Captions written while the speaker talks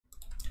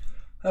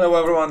Hello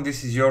everyone,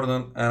 this is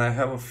Jordan and I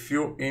have a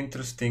few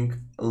interesting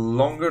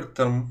longer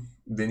term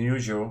than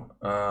usual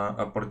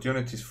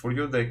opportunities for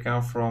you. They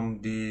come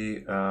from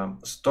the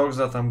stocks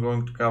that I'm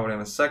going to cover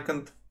in a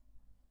second.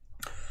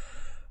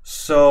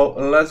 So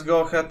let's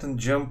go ahead and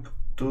jump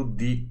to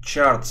the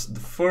charts. The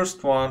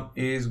first one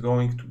is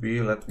going to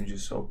be, let me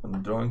just open the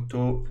drawing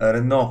tool,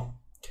 Renault.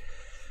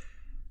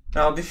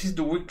 Now this is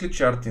the weekly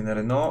chart in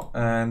Renault,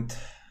 and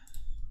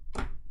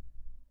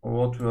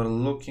what we're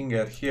looking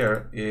at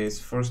here is,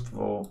 first of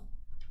all,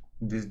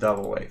 this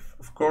double wave.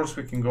 Of course,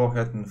 we can go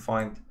ahead and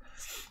find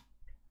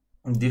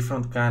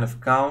different kind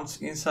of counts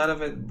inside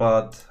of it,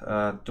 but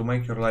to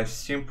make your life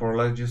simple,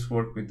 let's just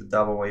work with the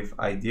double wave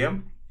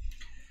idea.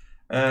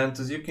 And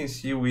as you can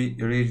see, we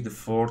reached the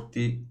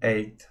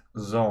 48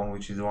 zone,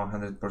 which is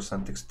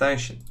 100%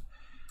 extension.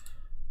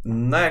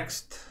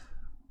 Next,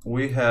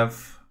 we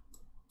have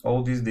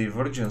all these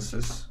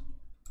divergences,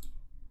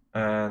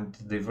 and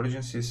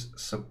divergences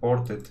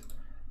supported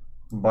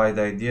by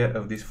the idea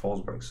of this false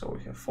break. So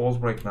we have false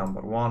break number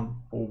 1,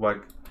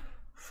 pullback,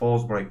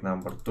 false break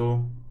number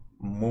 2,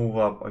 move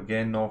up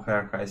again, no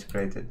higher highs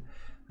created,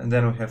 and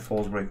then we have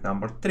false break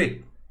number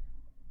 3.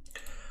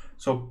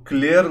 So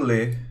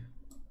clearly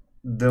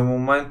the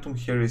momentum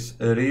here is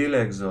really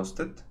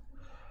exhausted,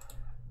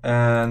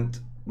 and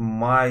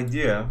my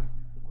idea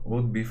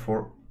would be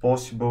for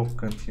possible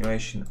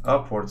continuation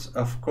upwards.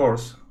 Of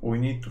course, we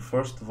need to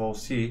first of all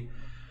see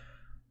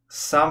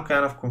some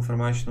kind of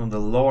confirmation on the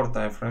lower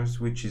time frames,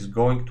 which is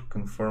going to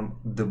confirm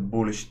the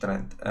bullish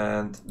trend.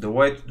 And the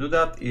way to do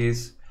that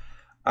is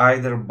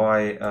either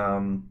by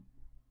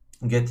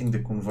getting the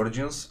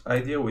convergence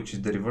idea, which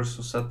is the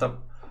reversal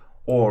setup,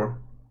 or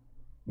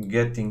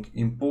getting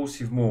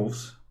impulsive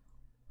moves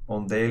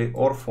on daily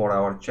or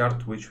 4-hour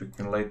chart, which we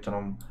can later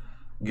on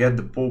get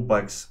the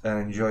pullbacks and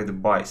enjoy the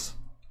buys.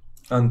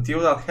 Until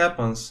that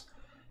happens,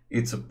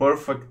 it's a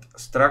perfect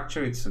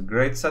structure, it's a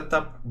great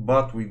setup,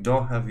 but we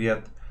don't have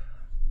yet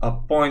a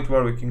point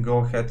where we can go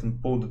ahead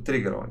and pull the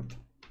trigger on it.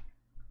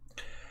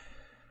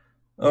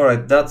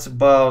 Alright, that's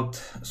about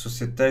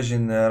Societe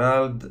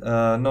Generale.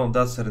 No,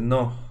 that's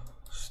Renault.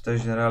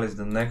 Societe Generale is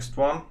the next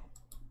one.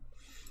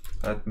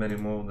 Let me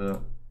remove the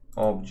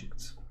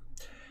objects.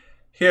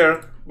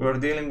 Here we're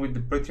dealing with the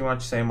pretty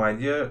much same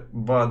idea,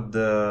 but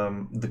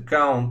the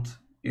count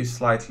is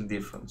slightly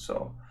different.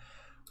 So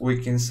we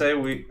can say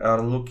we are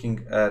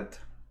looking at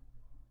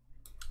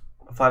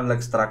a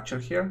 5-leg structure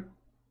here,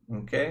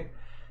 okay?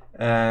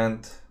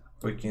 And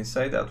we can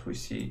say that we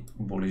see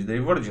bullish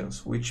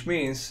divergence, which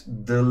means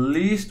the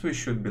least we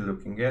should be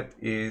looking at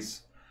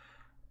is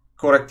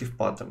corrective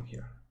pattern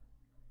here.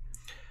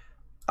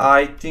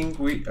 I think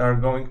we are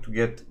going to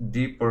get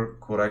deeper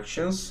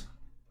corrections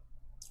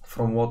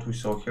from what we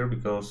saw here,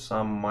 because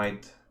some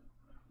might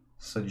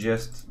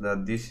suggest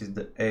that this is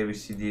the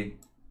ABCD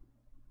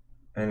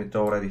and it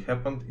already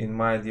happened. In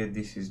my idea,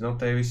 this is not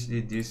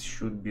ABCD. This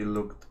should be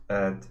looked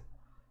at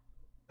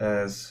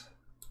as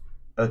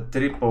a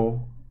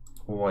triple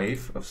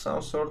wave of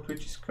some sort,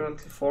 which is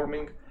currently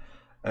forming,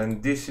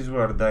 and this is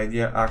where the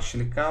idea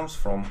actually comes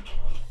from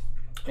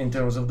in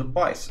terms of the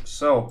buys.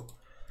 So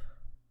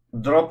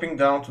dropping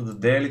down to the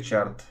daily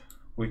chart,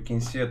 we can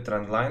see a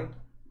trend line,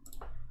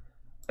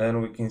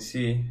 and we can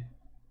see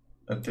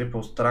a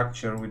triple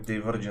structure with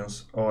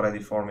divergence already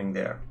forming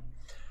there.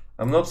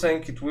 I'm not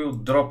saying it will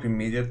drop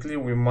immediately,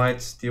 we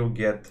might still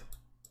get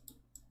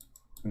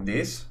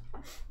this,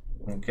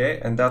 okay,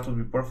 and that would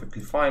be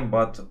perfectly fine,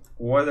 but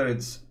whether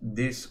it's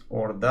this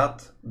or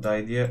that, the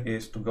idea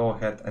is to go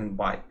ahead and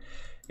buy.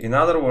 In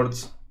other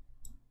words,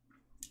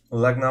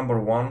 leg number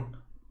 1,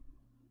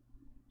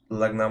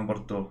 leg number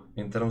 2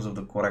 in terms of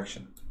the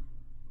correction,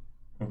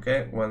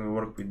 okay, when we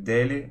work with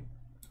daily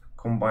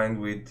combined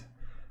with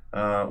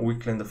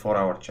weekly and the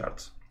 4-hour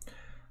charts.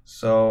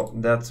 So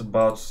that's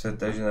about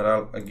Societe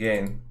Generale,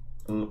 again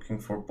looking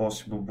for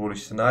possible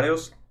bullish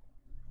scenarios.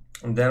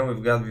 And then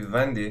we've got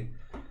Vivendi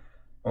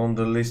on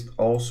the list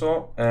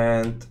also,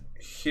 and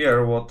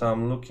here what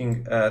I'm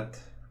looking at,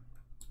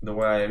 the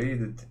way I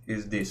read it,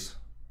 is this,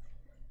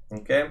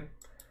 okay?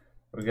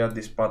 We got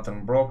this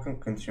pattern broken,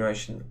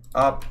 continuation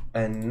up,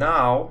 and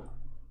now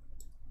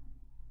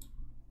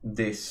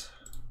this,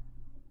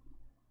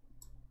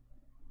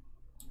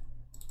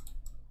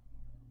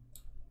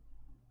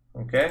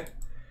 okay?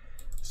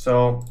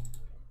 So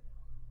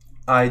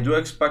I do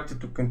expect it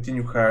to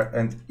continue higher,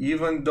 and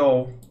even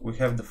though we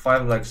have the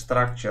 5-leg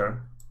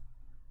structure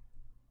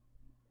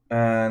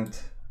and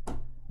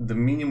the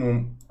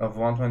minimum of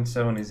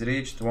 127 is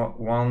reached,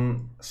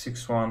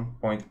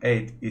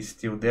 161.8 is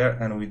still there,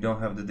 and we don't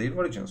have the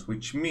divergence,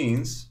 which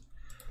means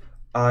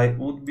I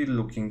would be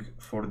looking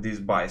for these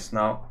buys.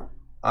 Now,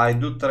 I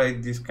do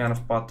trade these kind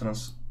of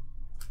patterns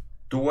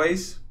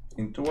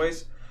in two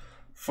ways.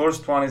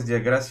 First one is the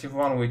aggressive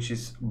one, which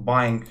is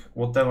buying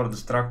whatever the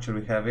structure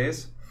we have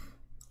is.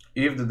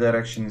 If the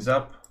direction is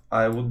up,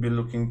 I would be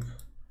looking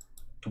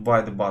to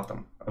buy the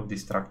bottom of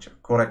this structure,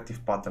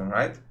 corrective pattern,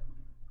 right?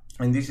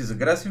 And this is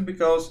aggressive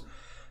because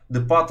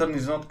the pattern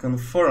is not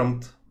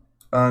confirmed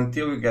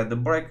until we get the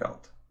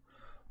breakout.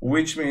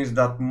 which means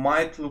that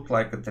might look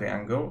like a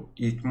triangle,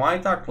 it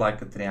might act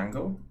like a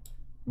triangle,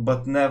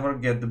 but never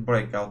get the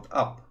breakout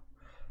up.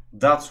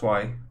 That's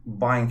why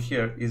buying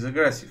here is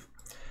aggressive.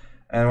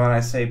 And when I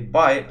say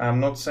buy, I'm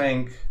not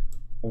saying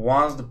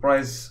once the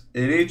price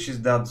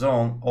reaches that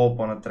zone,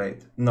 open a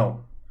trade.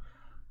 No,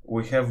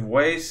 we have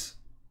ways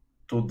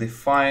to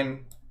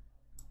define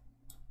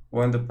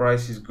when the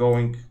price is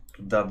going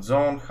to that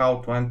zone,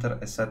 how to enter,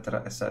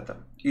 etc, etc.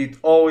 It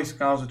always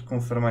comes with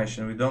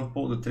confirmation. We don't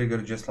pull the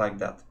trigger just like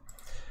that.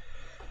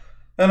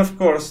 And of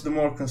course, the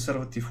more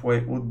conservative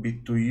way would be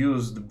to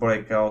use the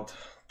breakout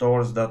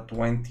towards that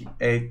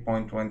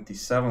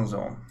 28.27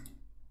 zone.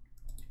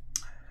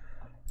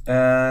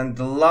 And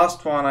the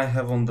last one I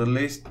have on the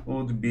list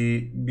would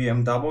be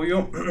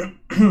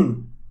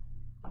BMW.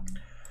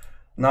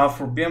 Now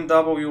for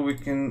BMW, we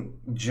can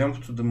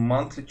jump to the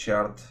monthly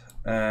chart,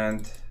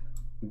 and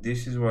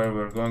this is where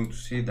we're going to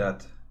see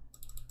that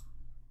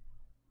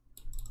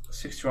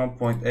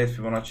 61.8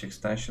 Fibonacci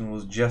extension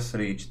was just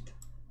reached.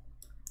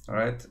 All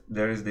right,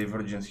 there is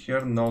divergence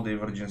here, no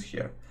divergence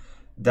here.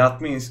 That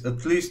means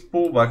at least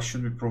pullback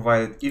should be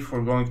provided if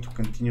we're going to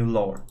continue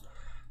lower.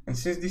 And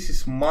since this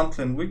is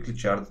monthly and weekly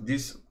chart,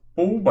 these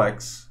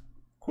pullbacks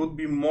could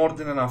be more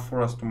than enough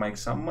for us to make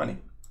some money.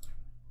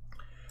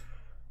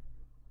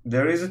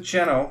 There is a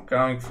channel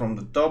coming from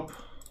the top.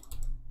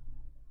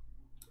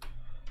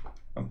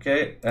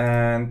 Okay,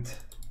 and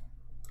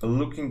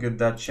looking at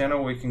that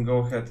channel, we can go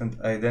ahead and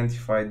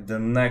identify the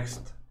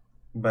next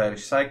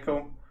bearish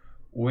cycle,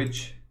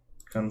 which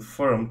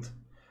confirmed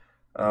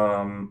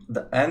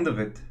the end of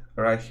it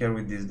right here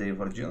with this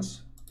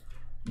divergence.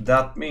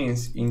 That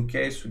means in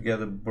case we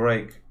get a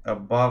break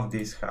above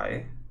this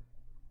high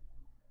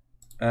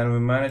and we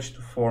manage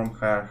to form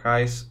higher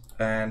highs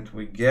and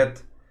we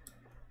get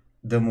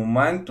the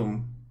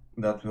momentum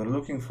that we're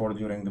looking for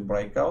during the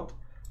breakout,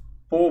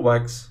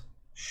 pullbacks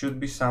should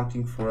be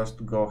something for us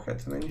to go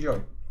ahead and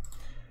enjoy.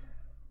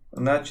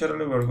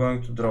 Naturally, we're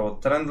going to draw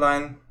a trend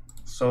line.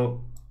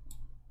 So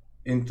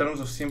in terms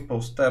of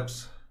simple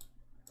steps,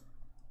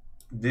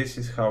 this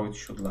is how it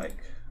should like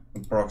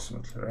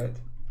approximately, right?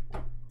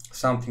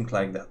 Something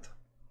like that.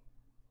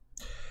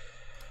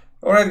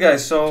 Alright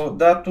guys, so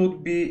that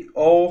would be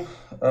all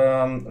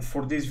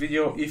for this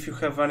video. If you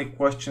have any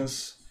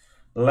questions,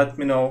 let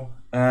me know.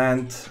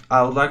 And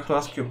I would like to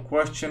ask you a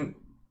question: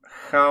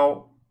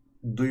 how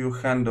do you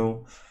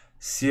handle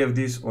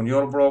CFDs on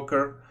your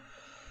broker?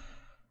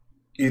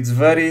 It's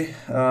very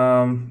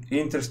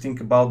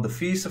interesting about the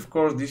fees. Of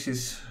course, this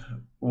is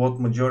what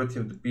majority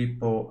of the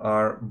people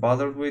are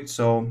bothered with.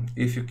 So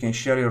if you can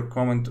share your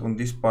comment on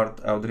this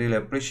part, I would really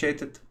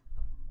appreciate it.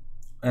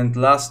 And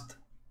last,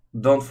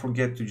 don't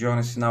forget to join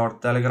us in our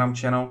Telegram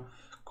channel,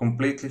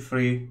 completely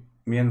free.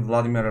 Me and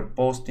Vladimir are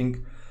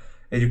posting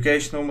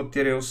educational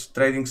materials,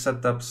 trading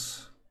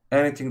setups,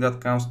 anything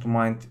that comes to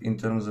mind in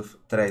terms of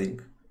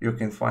trading. You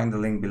can find the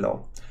link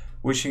below.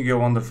 Wishing you a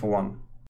wonderful one.